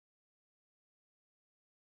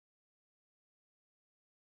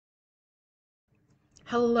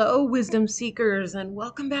Hello, wisdom seekers, and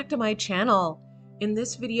welcome back to my channel. In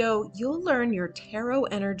this video, you'll learn your tarot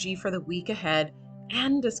energy for the week ahead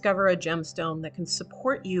and discover a gemstone that can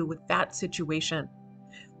support you with that situation.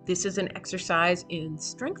 This is an exercise in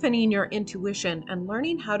strengthening your intuition and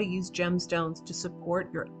learning how to use gemstones to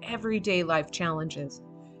support your everyday life challenges.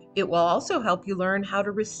 It will also help you learn how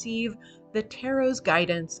to receive the tarot's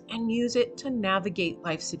guidance and use it to navigate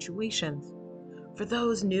life situations. For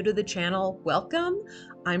those new to the channel, welcome.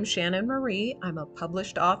 I'm Shannon Marie. I'm a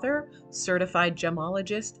published author, certified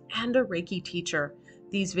gemologist, and a Reiki teacher.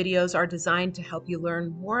 These videos are designed to help you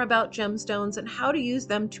learn more about gemstones and how to use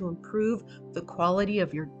them to improve the quality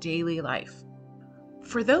of your daily life.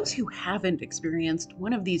 For those who haven't experienced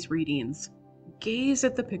one of these readings, gaze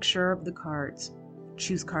at the picture of the cards.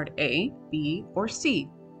 Choose card A, B, or C.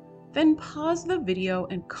 Then pause the video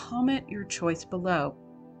and comment your choice below.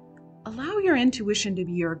 Allow your intuition to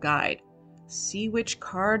be your guide. See which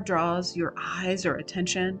card draws your eyes or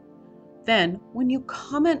attention. Then, when you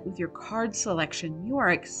comment with your card selection, you are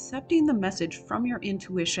accepting the message from your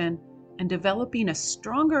intuition and developing a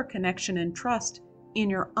stronger connection and trust in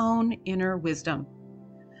your own inner wisdom.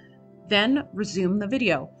 Then, resume the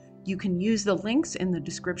video. You can use the links in the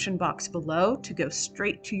description box below to go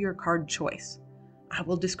straight to your card choice. I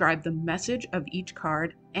will describe the message of each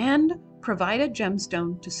card and provide a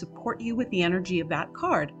gemstone to support you with the energy of that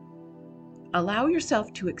card. Allow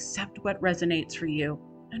yourself to accept what resonates for you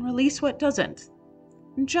and release what doesn't.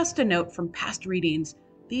 And just a note from past readings,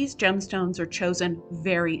 these gemstones are chosen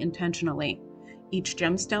very intentionally. Each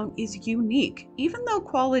gemstone is unique, even though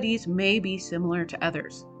qualities may be similar to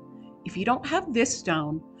others. If you don't have this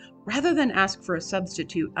stone, rather than ask for a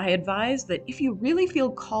substitute, I advise that if you really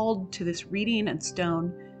feel called to this reading and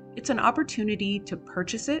stone, it's an opportunity to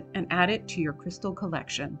purchase it and add it to your crystal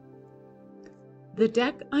collection. The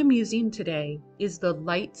deck I'm using today is the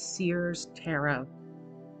Light Seers Tarot.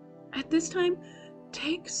 At this time,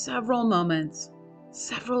 take several moments,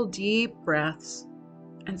 several deep breaths,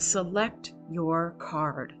 and select your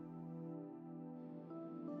card.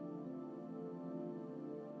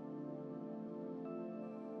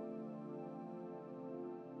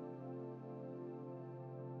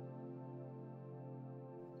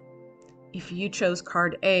 If you chose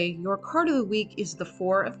card A, your card of the week is the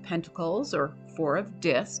Four of Pentacles or Four of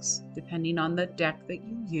Discs, depending on the deck that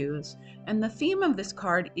you use. And the theme of this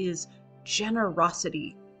card is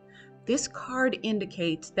generosity. This card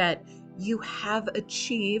indicates that you have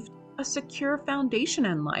achieved a secure foundation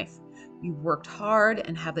in life. You've worked hard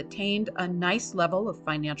and have attained a nice level of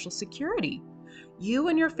financial security. You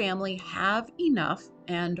and your family have enough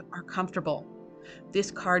and are comfortable.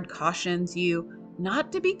 This card cautions you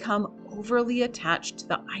not to become overly attached to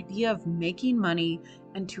the idea of making money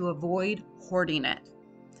and to avoid hoarding it.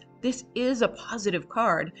 This is a positive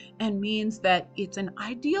card and means that it's an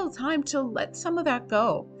ideal time to let some of that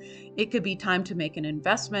go. It could be time to make an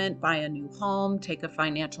investment, buy a new home, take a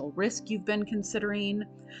financial risk you've been considering.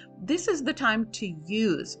 This is the time to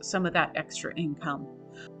use some of that extra income.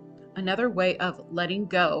 Another way of letting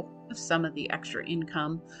go of some of the extra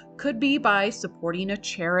income could be by supporting a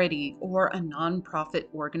charity or a nonprofit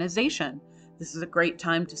organization. This is a great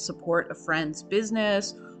time to support a friend's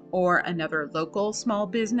business or another local small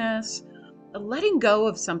business. Letting go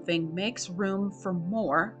of something makes room for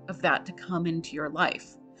more of that to come into your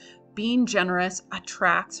life. Being generous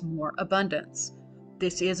attracts more abundance.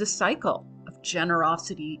 This is a cycle of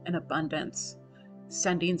generosity and abundance.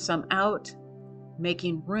 Sending some out,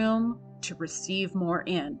 making room to receive more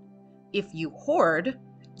in. If you hoard,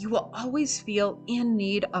 you will always feel in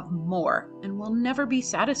need of more and will never be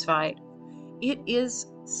satisfied. It is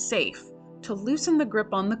safe to loosen the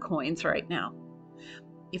grip on the coins right now.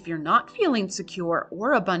 If you're not feeling secure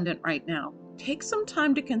or abundant right now, take some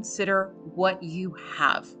time to consider what you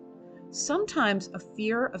have. Sometimes a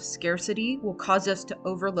fear of scarcity will cause us to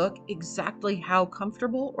overlook exactly how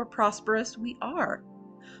comfortable or prosperous we are.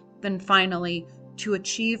 Then finally, to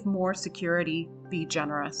achieve more security, be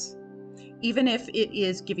generous. Even if it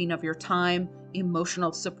is giving of your time,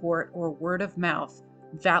 emotional support, or word of mouth,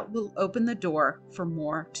 that will open the door for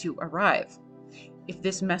more to arrive. If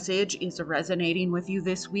this message is resonating with you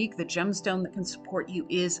this week, the gemstone that can support you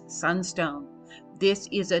is Sunstone. This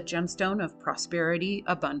is a gemstone of prosperity,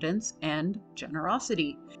 abundance, and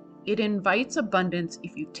generosity. It invites abundance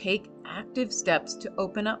if you take active steps to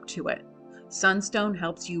open up to it. Sunstone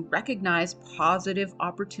helps you recognize positive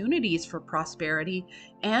opportunities for prosperity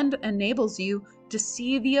and enables you to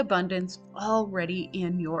see the abundance already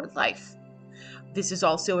in your life. This is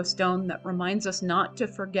also a stone that reminds us not to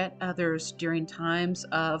forget others during times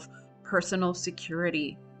of personal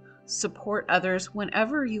security. Support others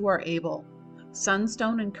whenever you are able.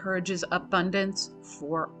 Sunstone encourages abundance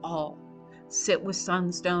for all. Sit with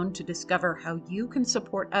Sunstone to discover how you can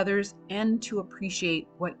support others and to appreciate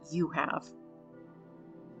what you have.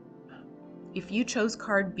 If you chose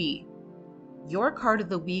card B, your card of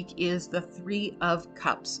the week is the Three of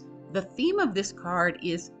Cups. The theme of this card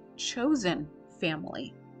is chosen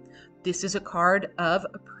family. This is a card of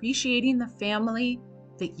appreciating the family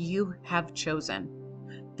that you have chosen.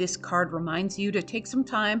 This card reminds you to take some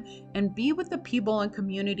time and be with the people and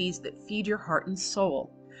communities that feed your heart and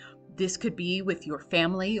soul. This could be with your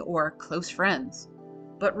family or close friends.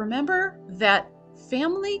 But remember that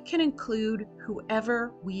family can include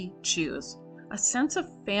whoever we choose. A sense of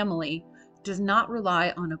family does not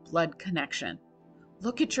rely on a blood connection.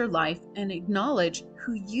 Look at your life and acknowledge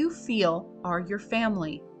who you feel are your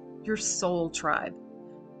family, your soul tribe.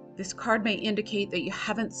 This card may indicate that you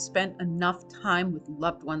haven't spent enough time with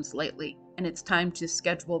loved ones lately, and it's time to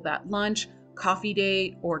schedule that lunch, coffee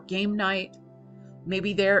date, or game night.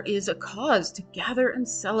 Maybe there is a cause to gather and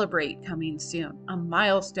celebrate coming soon, a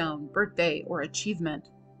milestone, birthday, or achievement.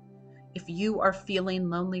 If you are feeling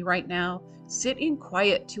lonely right now, sit in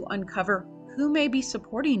quiet to uncover who may be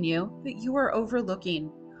supporting you that you are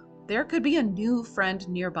overlooking. There could be a new friend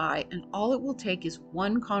nearby, and all it will take is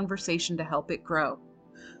one conversation to help it grow.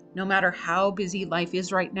 No matter how busy life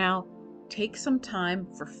is right now, take some time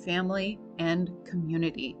for family and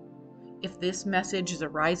community. If this message is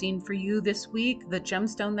arising for you this week, the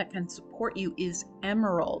gemstone that can support you is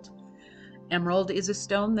emerald. Emerald is a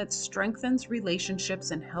stone that strengthens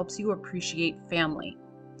relationships and helps you appreciate family.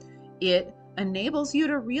 It enables you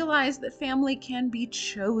to realize that family can be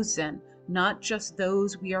chosen, not just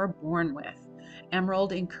those we are born with.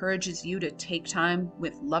 Emerald encourages you to take time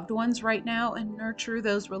with loved ones right now and nurture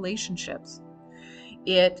those relationships.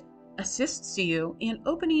 It assists you in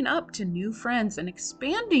opening up to new friends and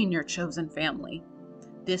expanding your chosen family.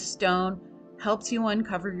 This stone helps you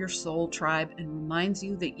uncover your soul tribe and reminds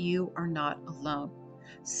you that you are not alone.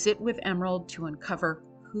 Sit with Emerald to uncover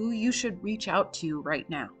who you should reach out to right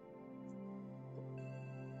now.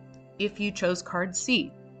 If you chose card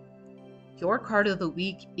C, your card of the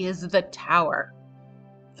week is the Tower.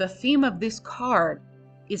 The theme of this card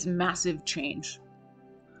is massive change.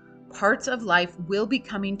 Parts of life will be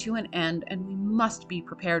coming to an end, and we must be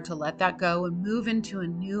prepared to let that go and move into a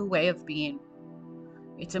new way of being.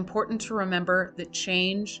 It's important to remember that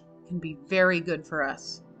change can be very good for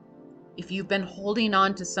us. If you've been holding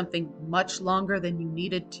on to something much longer than you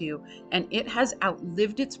needed to, and it has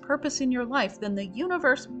outlived its purpose in your life, then the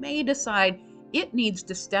universe may decide it needs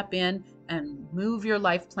to step in and move your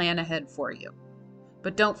life plan ahead for you.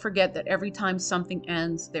 But don't forget that every time something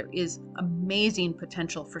ends, there is amazing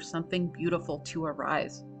potential for something beautiful to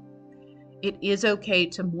arise. It is okay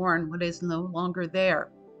to mourn what is no longer there,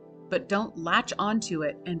 but don't latch onto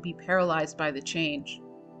it and be paralyzed by the change.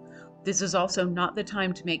 This is also not the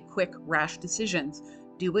time to make quick, rash decisions.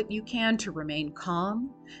 Do what you can to remain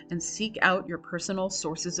calm and seek out your personal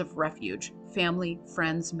sources of refuge, family,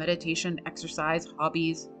 friends, meditation, exercise,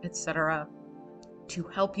 hobbies, etc., to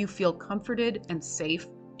help you feel comforted and safe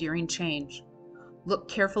during change. Look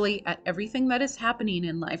carefully at everything that is happening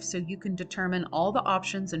in life so you can determine all the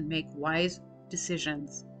options and make wise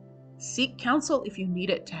decisions. Seek counsel if you need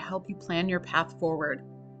it to help you plan your path forward.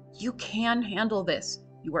 You can handle this.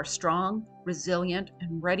 You are strong, resilient,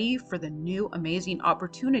 and ready for the new amazing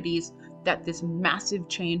opportunities that this massive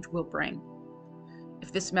change will bring.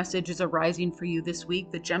 If this message is arising for you this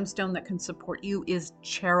week, the gemstone that can support you is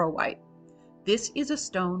charoite. This is a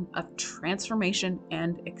stone of transformation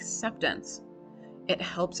and acceptance. It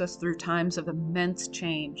helps us through times of immense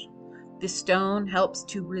change. This stone helps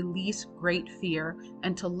to release great fear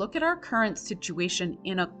and to look at our current situation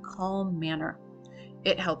in a calm manner.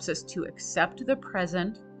 It helps us to accept the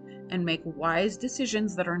present and make wise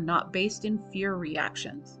decisions that are not based in fear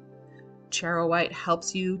reactions. Charoite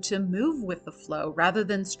helps you to move with the flow rather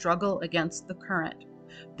than struggle against the current.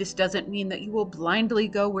 This doesn't mean that you will blindly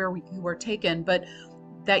go where you are taken, but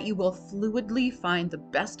that you will fluidly find the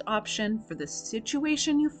best option for the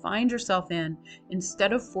situation you find yourself in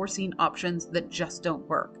instead of forcing options that just don't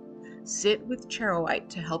work. Sit with charoite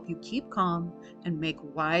to help you keep calm and make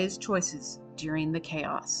wise choices during the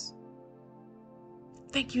chaos.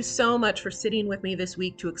 Thank you so much for sitting with me this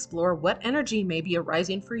week to explore what energy may be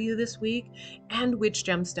arising for you this week and which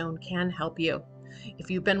gemstone can help you.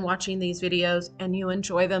 If you've been watching these videos and you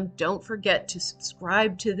enjoy them, don't forget to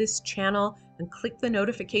subscribe to this channel and click the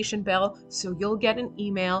notification bell so you'll get an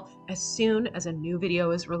email as soon as a new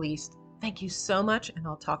video is released. Thank you so much, and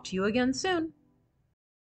I'll talk to you again soon.